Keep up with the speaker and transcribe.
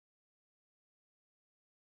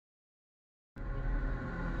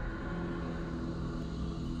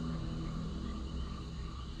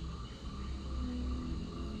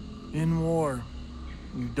In war,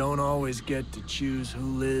 you don't always get to choose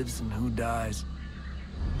who lives and who dies.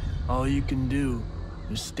 All you can do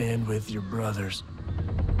is stand with your brothers,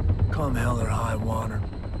 come hell or high water.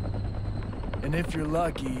 And if you're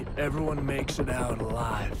lucky, everyone makes it out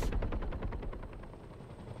alive.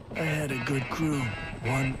 I had a good crew,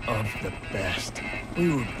 one of the best.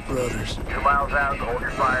 We were brothers. 2 miles out, hold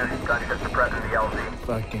your fire. Gunship suppressing the LZ.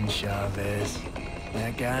 Fucking Chavez.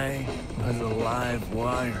 That guy was a live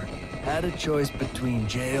wire. Had a choice between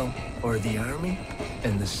jail or the army,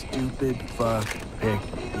 and the stupid fuck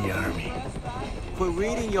picked the army. Quit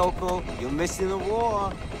reading, Yoko. You're missing the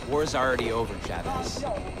war. War's already over, Chavez.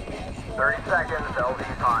 30 seconds,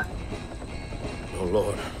 LZ's hot. Oh,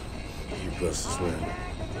 Lord. You bless this land.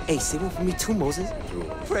 Hey, say one for me too, Moses. Through.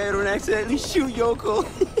 Pray I don't accidentally shoot Yoko.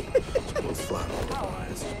 Both flat on the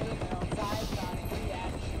lines.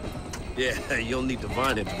 Yeah, you'll need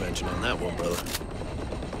divine intervention on that one, brother.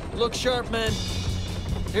 Look sharp, men.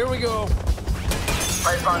 Here we go.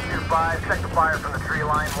 Python 2-5, check the fire from the tree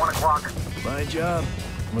line, 1 o'clock. My job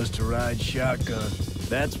was to ride shotgun.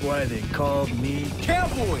 That's why they called me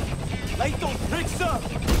Cowboy! Light those bricks up!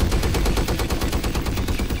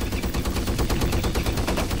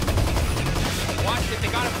 Watch it, they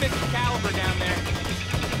got a 50 caliber down there.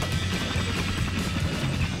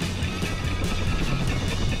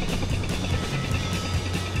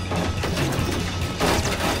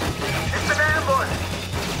 It's an ambush!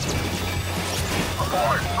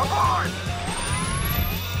 Abort! Abort!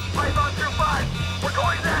 Python 2-5, we're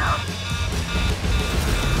going down!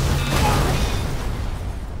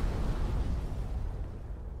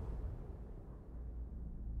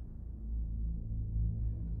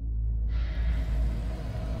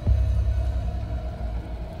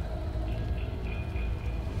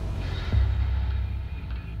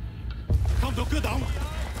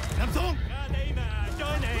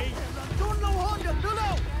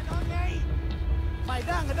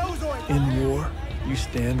 In war, you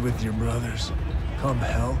stand with your brothers, come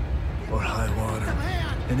hell or high water.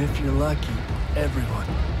 And if you're lucky, everyone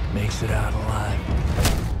makes it out alive.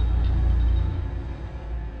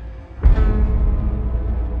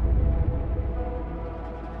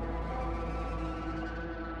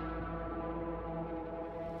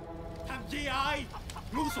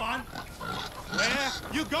 Where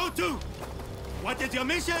you go to? What is your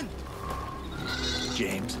mission?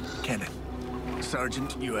 James Kenneth,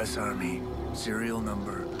 Sergeant U.S. Army, serial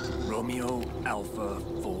number Romeo Alpha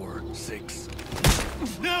 46.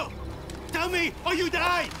 No! Tell me or you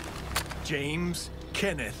die! James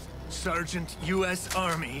Kenneth, Sergeant U.S.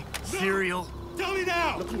 Army, serial... Tell me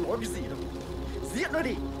now!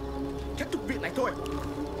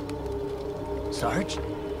 Sarge,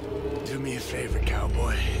 do me a favor,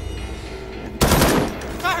 cowboy.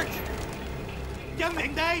 Sarge! Dân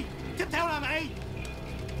miệng đây! Tiếp theo là mày!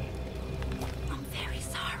 I'm very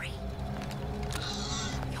sorry.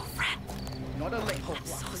 Your friend. I'm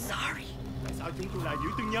so sorry. Tại sao chúng tôi là giữ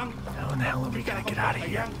tư nhân? How in the hell are we gonna get out of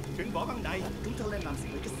here? Chuyển bỏ băng đầy. Chúng tôi lên làm gì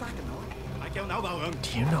với cái xác của nó? Phải kéo não vào rừng.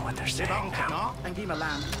 Do you know what they're saying now?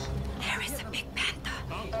 There is a big panther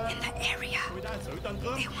in the area.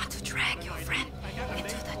 They want to drag your friend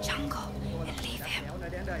into the jungle and leave him.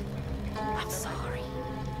 I'm sorry.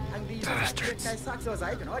 Bastards.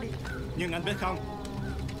 Nhưng anh biết không?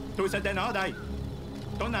 Tôi sẽ để nó ở đây.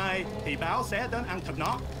 Tối nay thì báo sẽ đến ăn thịt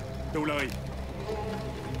nó. Đủ lời.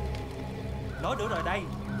 Nói đủ rồi đây.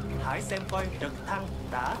 Hãy xem coi trực thăng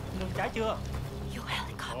đã nâng trái chưa. Your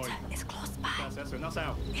helicopter is close Ta by. sẽ xử nó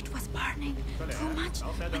sao? It was burning too much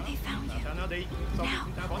when they found Thả him. nó đi. Now,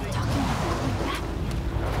 Xong ta bỏ we're đi. talking about doing that.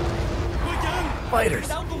 Tôi chân! Fighters!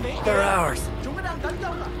 They're ours!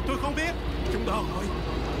 Tôi không biết. Chúng đó thôi.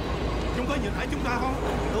 Chúng có nhìn thấy chúng ta không?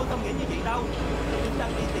 Tôi không nghĩ như vậy đâu. Chúng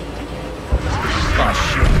đang đi tìm chiếc. Oh,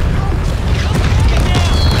 shit.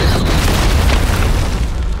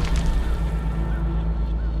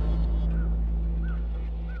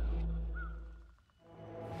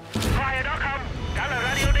 Fire đó không? Trả lời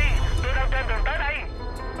radio đi. Tôi đang trên đường tới đây.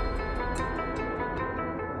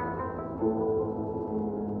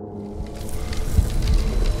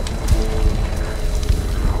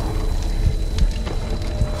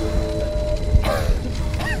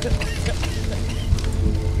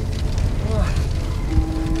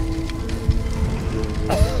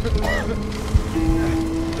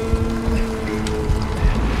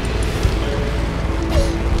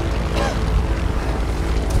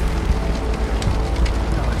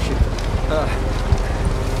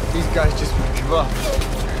 These guys just won't give up.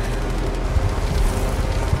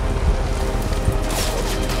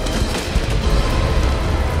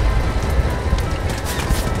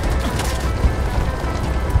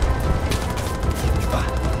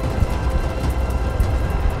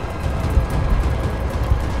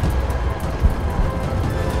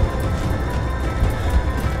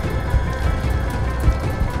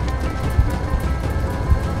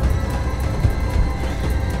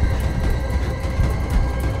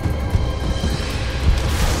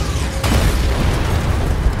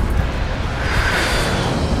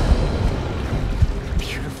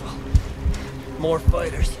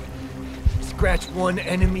 fighters. Scratch one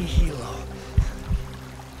enemy helo.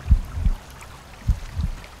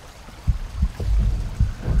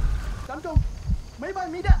 Tấn công. Máy bay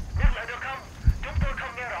Mỹ đạn. Nhắc lại được không? Chúng tôi không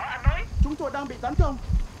nghe rõ anh nói. Chúng tôi đang bị tấn công.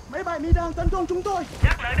 Máy bay Mỹ đang tấn công chúng tôi.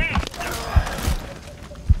 Nhắc lại đi.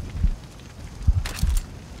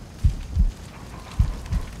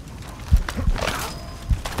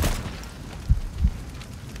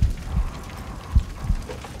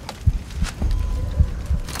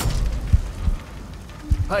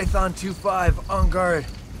 Python 2-5, on guard.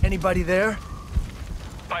 Anybody there?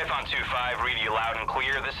 Python 2-5, read you loud and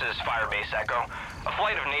clear. This is Firebase Echo. A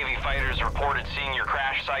flight of Navy fighters reported seeing your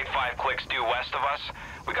crash site 5 clicks due west of us.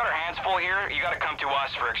 We got our hands full here. You gotta come to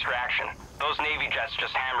us for extraction. Those Navy jets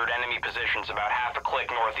just hammered enemy positions about half a click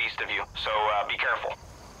northeast of you, so be careful.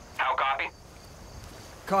 How copy?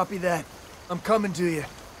 Copy that. I'm coming to you.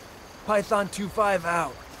 Python 2-5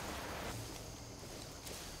 out.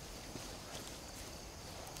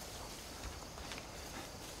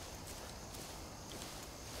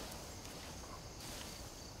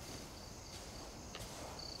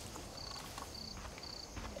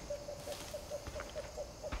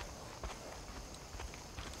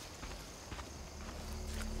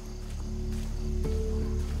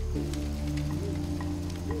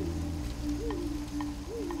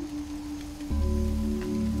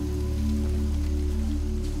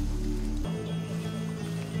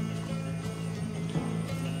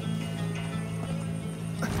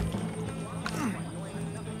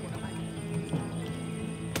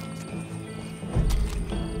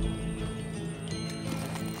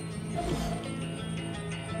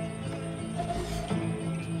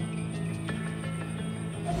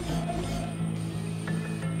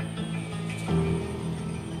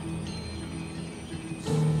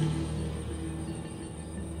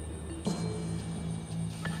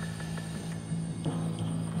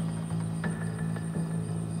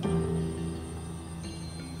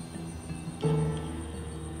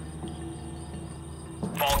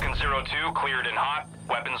 Falcon 02, cleared and hot,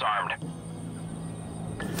 weapons armed.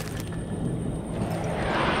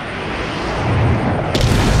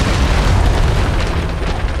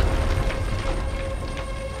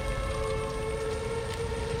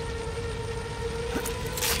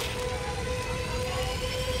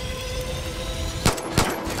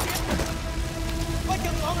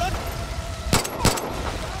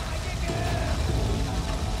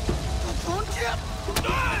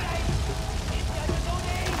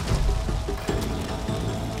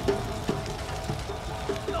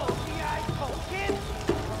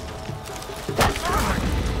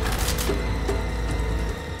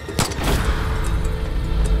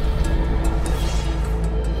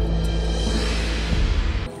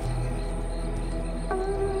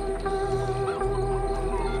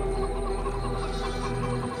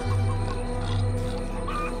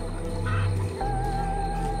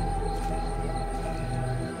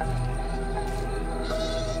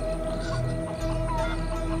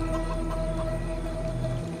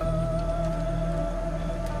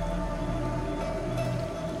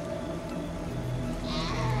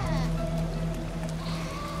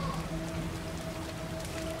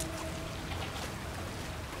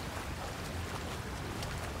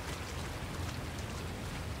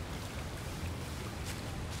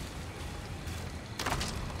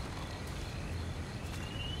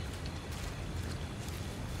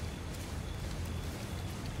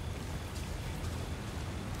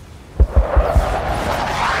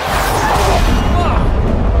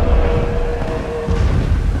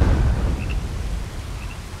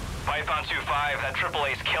 Python 2-5, that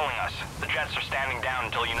AAA's killing us. The jets are standing down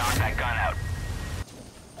until you knock that gun out.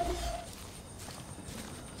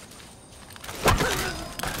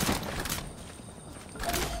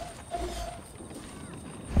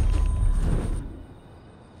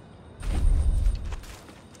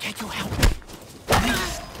 Get your help.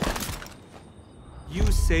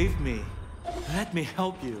 You saved me. Let me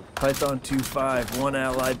help you. Python 2-5, one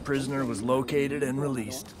Allied prisoner was located and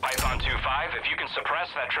released. Python 2-5, if you can suppress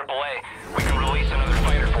that AAA, we can release another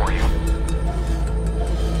fighter for you.